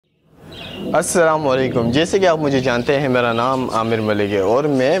अस्सलामुअलैकुम। जैसे कि आप मुझे जानते हैं, मेरा नाम आमिर मलिक है और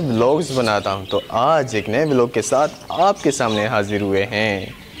मैं व्लॉग्स बनाता हूं। तो आज एक नए व्लॉग के साथ आपके सामने हाजिर हुए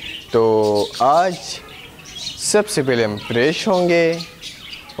हैं। तो आज सबसे पहले हम फ्रेश होंगे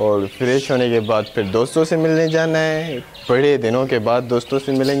और फ्रेश होने के बाद फिर दोस्तों से मिलने जाना है। बड़े दिनों के बाद दोस्तों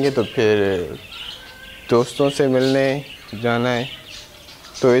से मिलेंगे तो फिर दोस्तों से मिलने जाना है।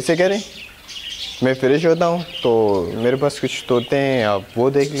 तो ऐसे करें, मैं फ्रेश होता हूँ तो मेरे पास कुछ तोते हैं, आप वो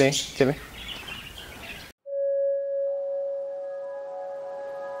देख लें। चलें।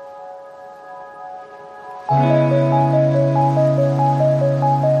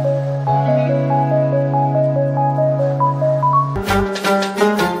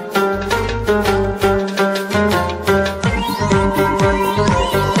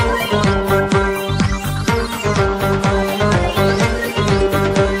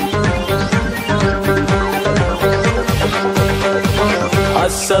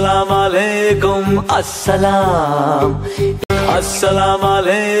 अस्सलामुअलैकुम अस्सलाम,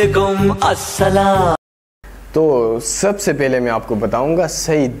 अस्सलामुअलैकुम अस्सलाम। तो सबसे पहले मैं आपको बताऊंगा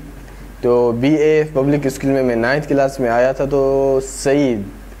सईद। तो बीए पब्लिक स्कूल में मैं 9th क्लास में आया था। तो सईद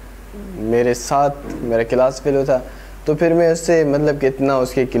मेरे साथ मेरा क्लास फेलो था। तो फिर मैं उससे मतलब कितना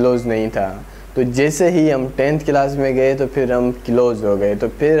उसके क्लोज़ नहीं था। तो जैसे ही हम 10th क्लास में गए तो फिर हम क्लोज़ हो गए। तो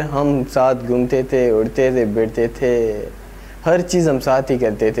फिर हम साथ घूमते थे, उड़ते थे, बैठते थे, हर चीज़ हम साथ ही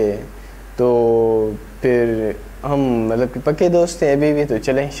करते थे। तो फिर हम मतलब कि पक्के दोस्त थे अभी भी। तो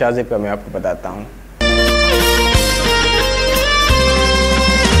चलें शाज़िब का मैं आपको बताता हूँ।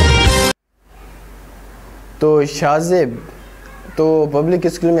 तो शाज़िब तो पब्लिक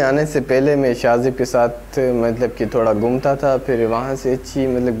स्कूल में आने से पहले मैं शाज़िब के साथ मतलब कि थोड़ा घूमता था। फिर वहाँ से अच्छी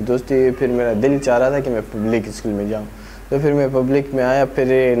मतलब दोस्ती हुई। फिर मेरा दिल चाह रहा था कि मैं पब्लिक स्कूल में जाऊँ। तो फिर मैं पब्लिक में आया। फिर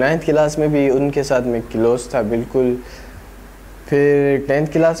 9th क्लास में भी उनके साथ मैं क्लोज़ था बिल्कुल। फिर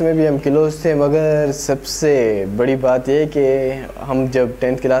 10th क्लास में भी हम क्लोज़ थे। मगर सबसे बड़ी बात यह कि हम जब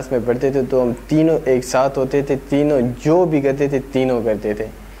 10th क्लास में पढ़ते थे तो हम तीनों एक साथ होते थे। तीनों जो भी करते थे तीनों करते थे,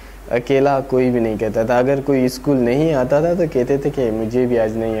 अकेला कोई भी नहीं करता था। अगर कोई स्कूल नहीं आता था तो कहते थे कि मुझे भी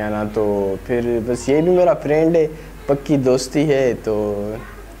आज नहीं आना। तो फिर बस ये भी मेरा फ्रेंड है, पक्की दोस्ती है। तो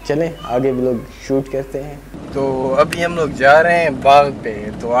चलें आगे भी लोग शूट करते हैं। तो अभी हम लोग जा रहे हैं बाग पे।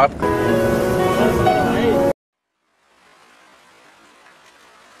 तो आपको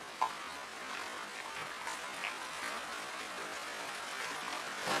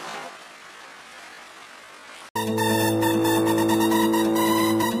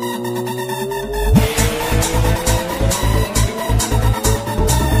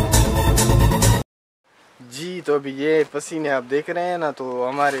जी, तो अभी ये पसीने आप देख रहे हैं ना, तो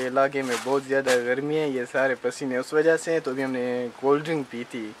हमारे इलाके में बहुत ज़्यादा गर्मी है। ये सारे पसीने उस वजह से हैं। तो अभी हमने कोल्ड ड्रिंक पी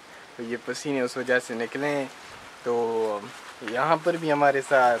थी तो ये पसीने उस वजह से निकले हैं। तो यहाँ पर भी हमारे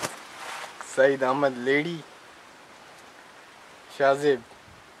साथ सईद अहमद लेडी, शाज़िब,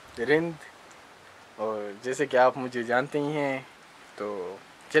 रिंद और जैसे कि आप मुझे जानते ही हैं। तो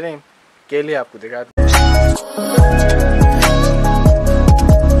चलें केले आपको दिखाते हैं।